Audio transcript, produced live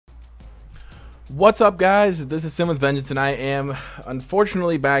What's up, guys? This is Sim with Vengeance, and I am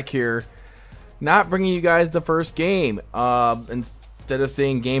unfortunately back here not bringing you guys the first game. Instead of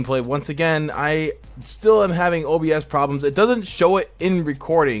saying gameplay, once again, I still am having OBS problems. It doesn't show it in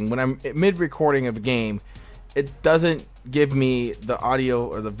recording. When I'm mid-recording of a game, it doesn't give me the audio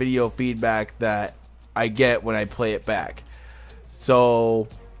or the video feedback that I get when I play it back. So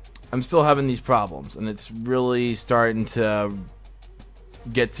I'm still having these problems, and it's really starting to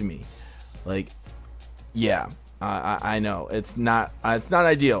get to me. Like, yeah, I know it's not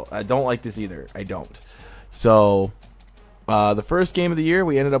ideal. I don't like this either. I don't. So the first game of the year,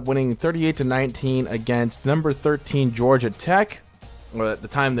 we ended up winning 38-19 against number 13 Georgia Tech. Or at the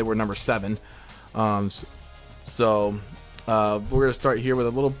time they were number 7. So we're gonna start here with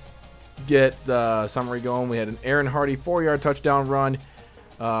a little get the summary going. We had an Aaron Hardy 4-yard touchdown run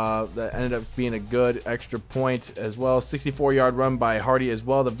that ended up being a good extra point as well. 64-yard run by Hardy as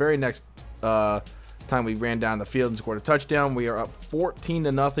well. The very next time we ran down the field and scored a touchdown. We are up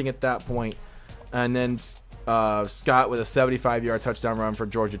 14-0 at that point. And then Scott with a 75-yard touchdown run for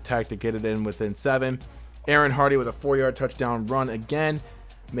Georgia Tech to get it in within 7. Aaron Hardy with a 4-yard touchdown run again,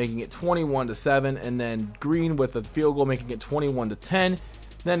 making it 21-7. And then Green with a field goal, making it 21-10.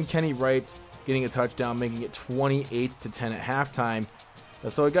 Then Kenny Wright getting a touchdown, making it 28-10 at halftime.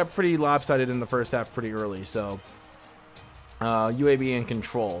 So it got pretty lopsided in the first half pretty early. So UAB in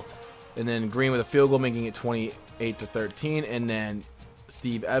control. And then Green with a field goal, making it 28-13. And then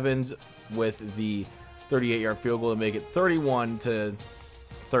Steve Evans with the 38-yard field goal to make it 31-13.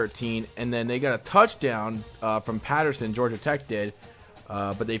 And then they got a touchdown from Patterson, Georgia Tech did.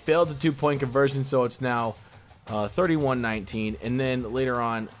 But they failed the 2-point conversion, so it's now 31-19. And then later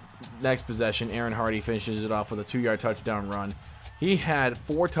on, next possession, Aaron Hardy finishes it off with a 2-yard touchdown run. He had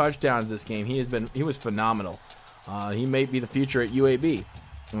 4 touchdowns this game. He was phenomenal. He may be the future at UAB.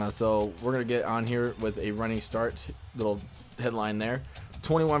 So we're going to get on here with a running start. Little headline there.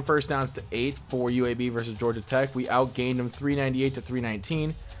 21 first downs to 8 for UAB versus Georgia Tech. We outgained them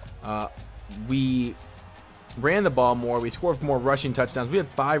 398-319. We ran the ball more. We scored more rushing touchdowns. We had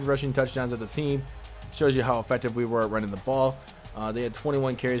 5 rushing touchdowns as a team. Shows you how effective we were at running the ball. They had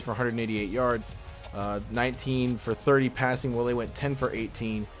 21 carries for 188 yards. 19 for 30 passing. Well, they went 10 for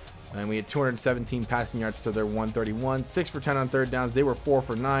 18. And we had 217 passing yards to their 131. 6 for 10 on third downs. They were 4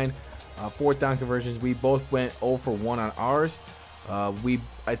 for 9. Fourth down conversions, we both went 0 for 1 on ours. I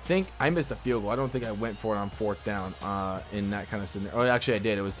think I missed a field goal. I don't think I went for it on fourth down in that kind of scenario. Oh, actually I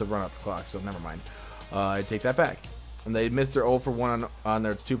did. It was to run up the clock, so never mind. I take that back. And they missed their 0 for 1 on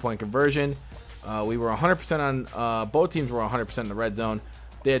their 2-point conversion. We were 100% on, both teams were 100% in the red zone.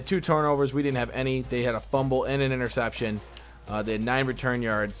 They had 2 turnovers. We didn't have any. They had a fumble and an interception. They had 9 return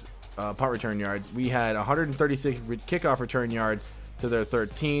yards. Punt return yards. We had 136 kickoff return yards to their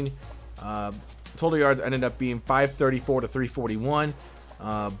 13. Total yards ended up being 534 to 341.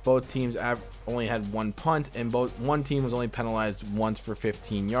 Both teams only had 1 punt, and one team was only penalized once for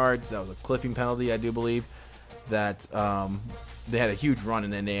 15 yards. That was a clipping penalty, I do believe. That they had a huge run,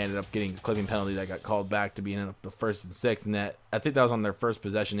 and then they ended up getting a clipping penalty that got called back to being in the 1st and 6th, and that I think that was on their first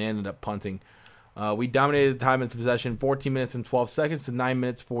possession. They ended up punting. We dominated the time in possession, 14 minutes and 12 seconds to 9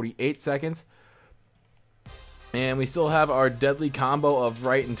 minutes 48 seconds. And we still have our deadly combo of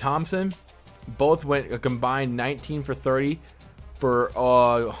Wright and Thompson. Both went a combined 19 for 30 for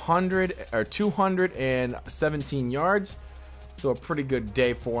 217 yards. So a pretty good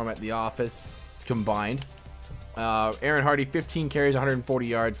day for them at the office combined. Aaron Hardy, 15 carries, 140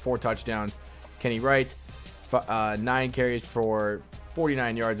 yards, 4 touchdowns. Kenny Wright, 9 carries for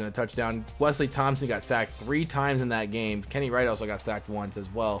 49 yards and a touchdown. Wesley Thompson got sacked 3 times in that game. Kenny Wright also got sacked once as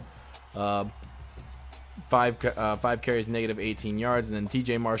well. 5 carries, negative 18 yards. And then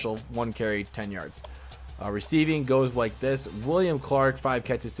TJ Marshall, 1 carry, 10 yards. Receiving goes like this. William Clark, 5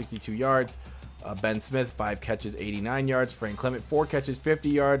 catches, 62 yards. Ben Smith, 5 catches, 89 yards. Frank Clement, 4 catches, 50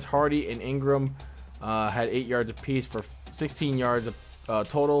 yards. Hardy and Ingram had 8 yards apiece for 16 yards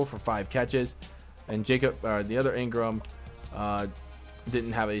total for 5 catches. And Jacob, the other Ingram,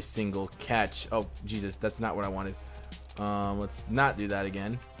 didn't have a single catch. Oh, Jesus, that's not what I wanted. Let's not do that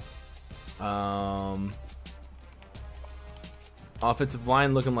again. Offensive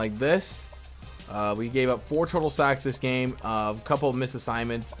line looking like this. We gave up 4 total sacks this game. A couple of missed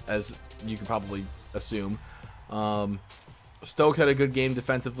assignments, as you can probably assume. Stokes had a good game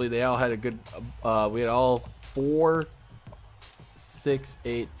defensively. They all had a good. We had all 4, 6,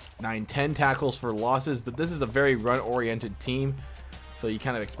 8, 9, 10 tackles for losses. But this is a very run-oriented team, so you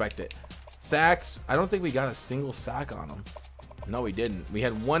kind of expect it. Sacks, I don't think we got a single sack on them. No, we didn't. We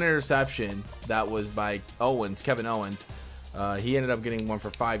had 1 interception that was by Kevin Owens. He ended up getting 1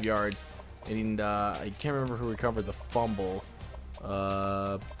 for 5 yards. And I can't remember who recovered the fumble.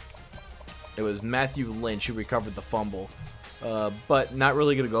 It was Matthew Lynch who recovered the fumble. But not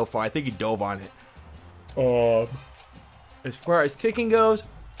really going to go far. I think he dove on it. As far as kicking goes,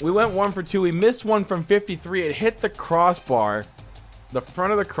 we went 1 for 2. We missed one from 53. It hit the crossbar, the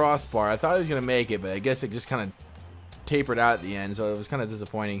front of the crossbar. I thought he was going to make it, but I guess it just kind of tapered out at the end, so it was kind of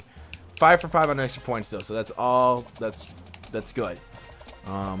disappointing. 5 for 5 on extra points, though, so that's all. That's good.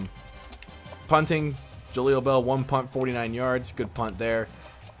 Punting, Jaleel Bell, 1 punt, 49 yards. Good punt there.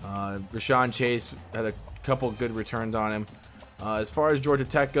 Rashawn Chase had a couple good returns on him. As far as Georgia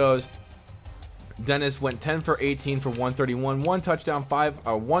Tech goes, Dennis went 10 for 18 for 131, 1 touchdown,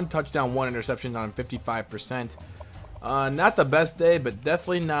 1 interception on 55%. Not the best day, but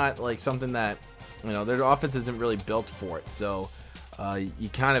definitely not like something that, you know, their offense isn't really built for it. So you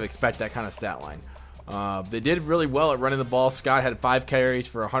kind of expect that kind of stat line. They did really well at running the ball. Scott had 5 carries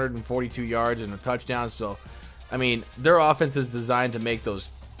for 142 yards and a touchdown. So, I mean, their offense is designed to make those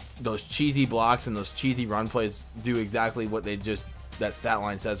cheesy blocks and those cheesy run plays do exactly what that stat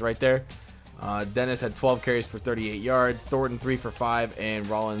line says right there. Dennis had 12 carries for 38 yards, Thornton 3 for 5, and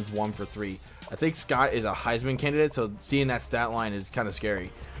Rollins 1 for 3. I think Scott is a Heisman candidate, so seeing that stat line is kind of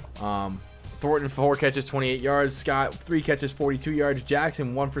scary. Thornton 4 catches, 28 yards, Scott 3 catches, 42 yards,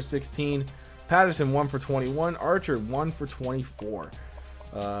 Jackson 1 for 16, Patterson 1 for 21, Archer 1 for 24.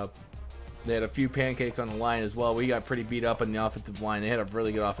 They had a few pancakes on the line as well. We got pretty beat up on the offensive line. They had a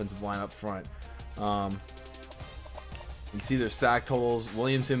really good offensive line up front. You can see their sack totals.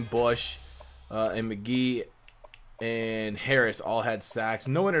 Williamson, Bush, and McGee and Harris all had sacks.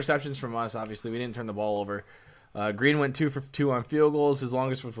 No interceptions from us, obviously. We didn't turn the ball over. Green went 2 for 2 on field goals. His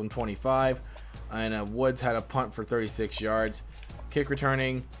longest was from 25. And Woods had a punt for 36 yards. Kick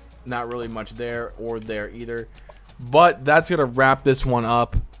returning, not really much there or there either. But that's going to wrap this one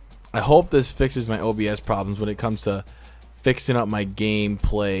up. I hope this fixes my OBS problems when it comes to fixing up my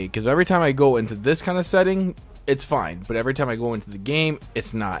gameplay. Because every time I go into this kind of setting, it's fine. But every time I go into the game,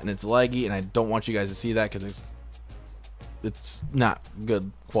 it's not. And it's laggy. And I don't want you guys to see that because it's not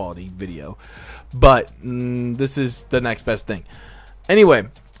good quality video. But this is the next best thing. Anyway,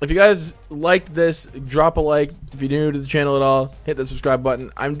 if you guys liked this, drop a like. If you're new to the channel at all, hit the subscribe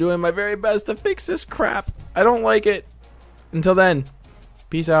button. I'm doing my very best to fix this crap. I don't like it. Until then,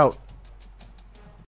 peace out.